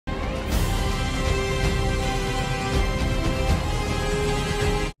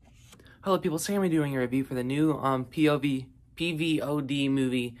Hello people, today I'm doing a review for the new PVOD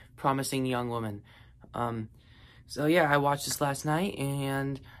movie, Promising Young Woman. So yeah, I watched this last night,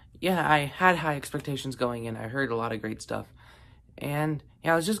 and yeah, I had high expectations going in. I heard a lot of great stuff. And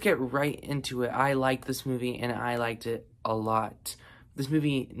yeah, let's just get right into it. I liked this movie, and I liked it a lot. This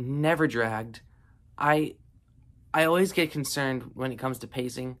movie never dragged. I always get concerned when it comes to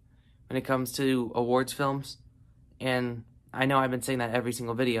pacing, when it comes to awards films, and I know I've been saying that every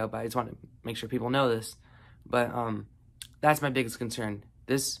single video, but I just want to make sure people know this. But that's my biggest concern.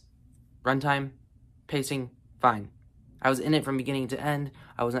 This runtime, pacing, fine. I was in it from beginning to end.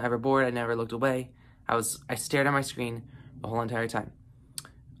 I wasn't ever bored. I never looked away. I stared at my screen the whole entire time.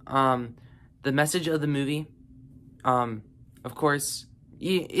 The message of the movie, of course,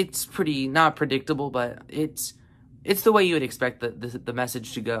 it's pretty not predictable, but it's the way you would expect the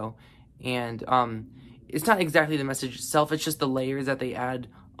message to go, and it's not exactly the message itself, it's just the layers that they add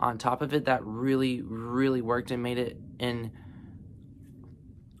on top of it that really, really worked and made it in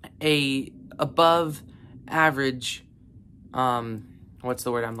a above average, what's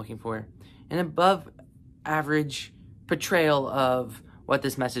the word I'm looking for? An above average portrayal of what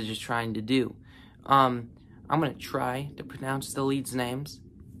this message is trying to do. I'm going to try to pronounce the leads' names.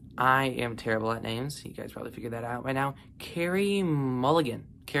 I am terrible at names. You guys probably figured that out by now. Carey Mulligan.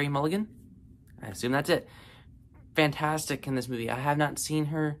 Carey Mulligan? I assume that's it. Fantastic in this movie. I have not seen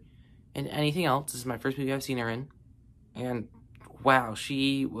her in anything else. This is my first movie I've seen her in. And wow,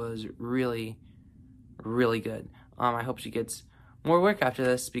 she was really, really good. I hope she gets more work after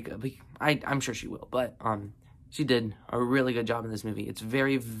this, because I'm sure she will. But she did a really good job in this movie. It's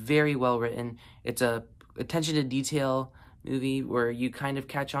very, very well written. It's a attention to detail movie where you kind of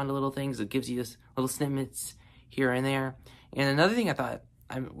catch on to little things. It gives you this little snippets here and there. And another thing I thought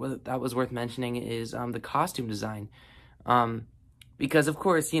that was worth mentioning is the costume design. Because, of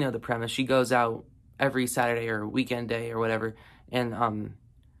course, you know the premise. She goes out every Saturday or weekend day or whatever and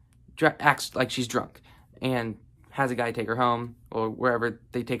acts like she's drunk and has a guy take her home or wherever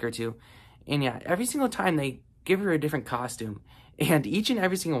they take her to. And, yeah, every single time they give her a different costume. And each and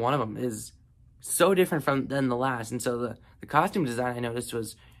every single one of them is so different than the last. And so the costume design I noticed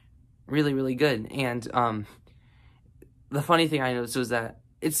was really, really good. And the funny thing I noticed was that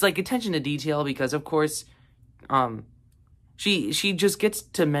it's like attention to detail, because of course she just gets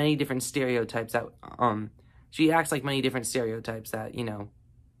to many different stereotypes that she acts like many different stereotypes that, you know,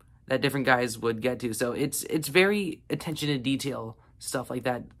 that different guys would get to. So it's very attention to detail stuff like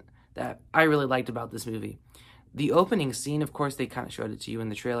that I really liked about this movie. The opening scene, of course, they kind of showed it to you in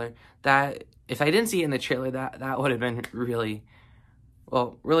the trailer. That if I didn't see it in the trailer, that would have been really,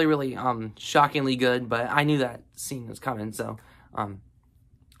 well, really, really shockingly good. But I knew that scene was coming, so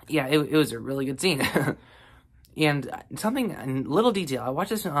yeah, it was a really good scene. And a little detail, I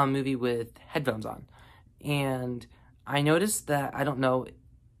watched this movie with headphones on, and I noticed that, I don't know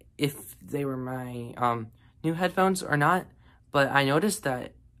if they were my new headphones or not, but I noticed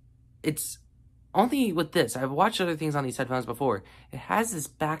that it's only with this. I've watched other things on these headphones before. It has this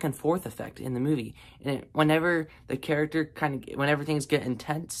back and forth effect in the movie. And whenever the character whenever things get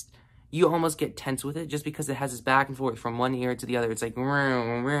intense, you almost get tense with it just because it has this back and forth from one ear to the other. It's like,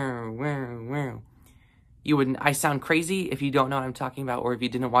 I sound crazy if you don't know what I'm talking about, or if you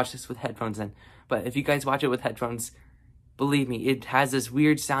didn't watch this with headphones in. But if you guys watch it with headphones, believe me, it has this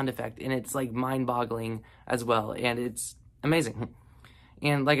weird sound effect, and it's like mind-boggling as well, and it's amazing.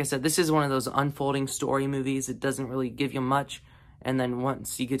 And like I said, this is one of those unfolding story movies. It doesn't really give you much, and then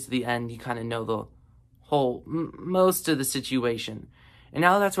once you get to the end, you kind of know the whole, most of the situation. And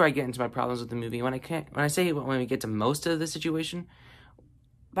now that's where I get into my problems with the movie. When we get to most of the situation,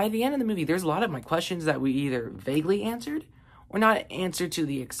 by the end of the movie, there's a lot of my questions that we either vaguely answered or not answered to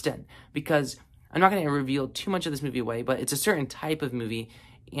the extent. Because I'm not going to reveal too much of this movie away, but it's a certain type of movie.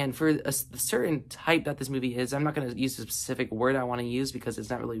 And for a certain type that this movie is, I'm not going to use a specific word I want to use because it's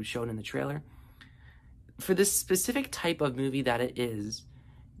not really shown in the trailer. For this specific type of movie that it is,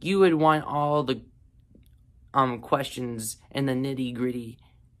 you would want all the questions and the nitty-gritty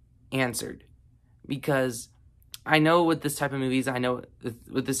answered. Because I know with this type of movies,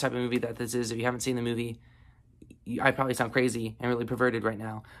 that this is, if you haven't seen the movie, I probably sound crazy and really perverted right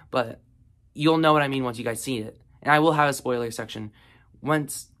now, but you'll know what I mean once you guys see it. And I will have a spoiler section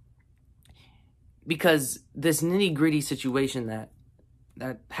because this nitty-gritty situation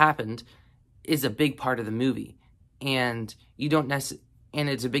that happened is a big part of the movie, and and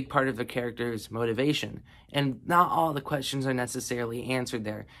it's a big part of the character's motivation, and not all the questions are necessarily answered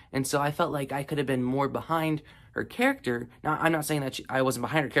there. And so I felt like I could have been more behind her character. Now, I'm not saying that I wasn't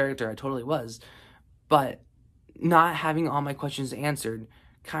behind her character, I totally was, but not having all my questions answered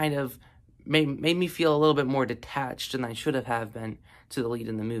kind of made me feel a little bit more detached than I should have been to the lead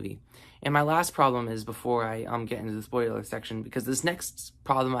in the movie. And my last problem is, before I get into the spoiler section, because this next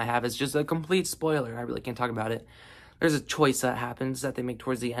problem I have is just a complete spoiler. I really can't talk about it. There's a choice that happens that they make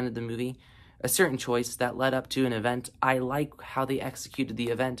towards the end of the movie. A certain choice that led up to an event. I like how they executed the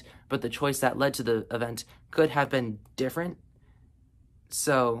event, but the choice that led to the event could have been different.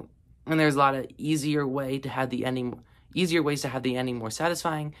 So, and there's a lot of easier ways to have the ending more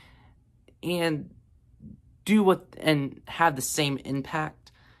satisfying and have the same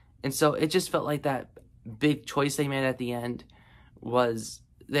impact. And so it just felt like that big choice they made at the end was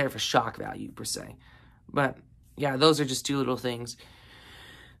there for shock value, per se. But yeah, those are just two little things.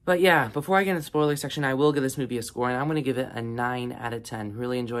 But yeah, before I get into the spoiler section, I will give this movie a score, and I'm going to give it a 9 out of 10.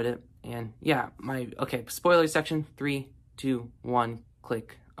 Really enjoyed it. And yeah, spoiler section, 3, 2, 1,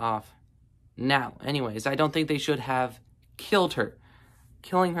 click off now. Anyways, I don't think they should have killed her.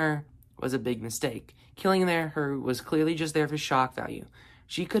 Killing her was a big mistake. Killing her was clearly just there for shock value.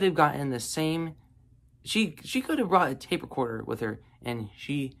 She could have gotten the same... She could have brought a tape recorder with her, and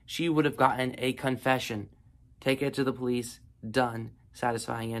she would have gotten a confession. Take it to the police. Done.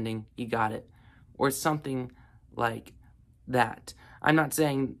 Satisfying ending. You got it. Or something like that. I'm not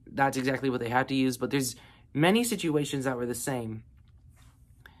saying that's exactly what they had to use, but there's many situations that were the same.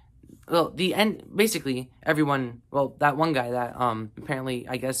 Well, the end, basically, everyone, well, that one guy that, apparently,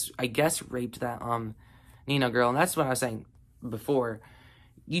 I guess raped that, Nina girl, and that's what I was saying before.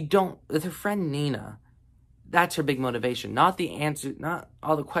 With her friend Nina, that's her big motivation, not the answer, not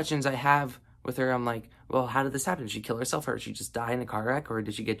all the questions I have with her. I'm like, well, how did this happen? Did she kill herself, or did she just die in a car wreck, or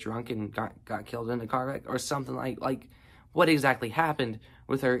did she get drunk and got killed in a car wreck, or something like what exactly happened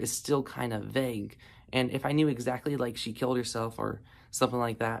with her is still kind of vague. And if I knew exactly, like, she killed herself or something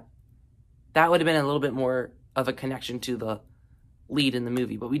like that, that would have been a little bit more of a connection to the lead in the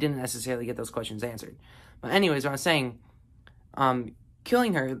movie, but we didn't necessarily get those questions answered. But anyways, what I was saying,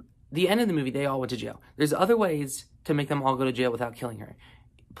 killing her, the end of the movie, they all went to jail. There's other ways to make them all go to jail without killing her.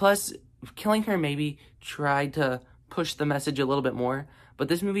 Plus, killing her maybe tried to push the message a little bit more, but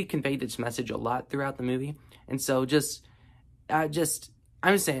this movie conveyed its message a lot throughout the movie. And so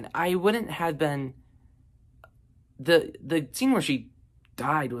I'm saying, I wouldn't have been, the scene where she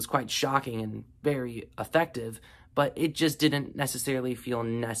died was quite shocking and very effective, but it just didn't necessarily feel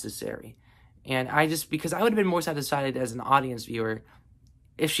necessary. And because I would have been more satisfied as an audience viewer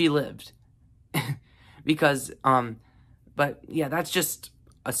if she lived. Because, but yeah, that's just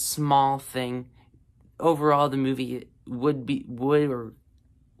a small thing. Overall, the movie would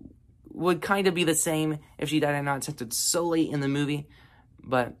kind of be the same if she died and not sentenced so late in the movie,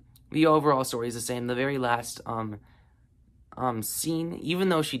 but the overall story is the same. The very last scene, even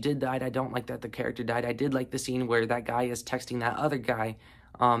though she did die, I don't like that the character died. I did like the scene where that guy is texting that other guy.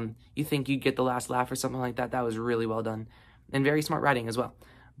 You think you'd get the last laugh or something like that. That was really well done and very smart writing as well.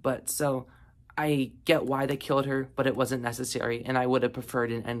 But so I get why they killed her, but it wasn't necessary, and I would have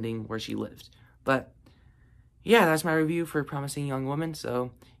preferred an ending where she lived. But yeah, that's my review for Promising Young Woman.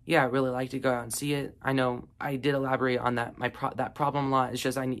 So yeah, I really like to go out and see it. I know I did elaborate on that that problem a lot. It's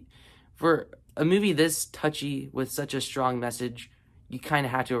just for a movie this touchy with such a strong message, you kind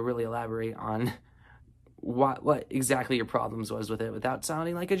of have to really elaborate on what exactly your problems was with it without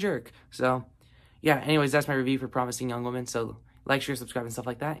sounding like a jerk. So yeah, anyways, that's my review for Promising Young Woman. So like, share, subscribe, and stuff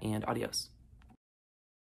like that, and adios.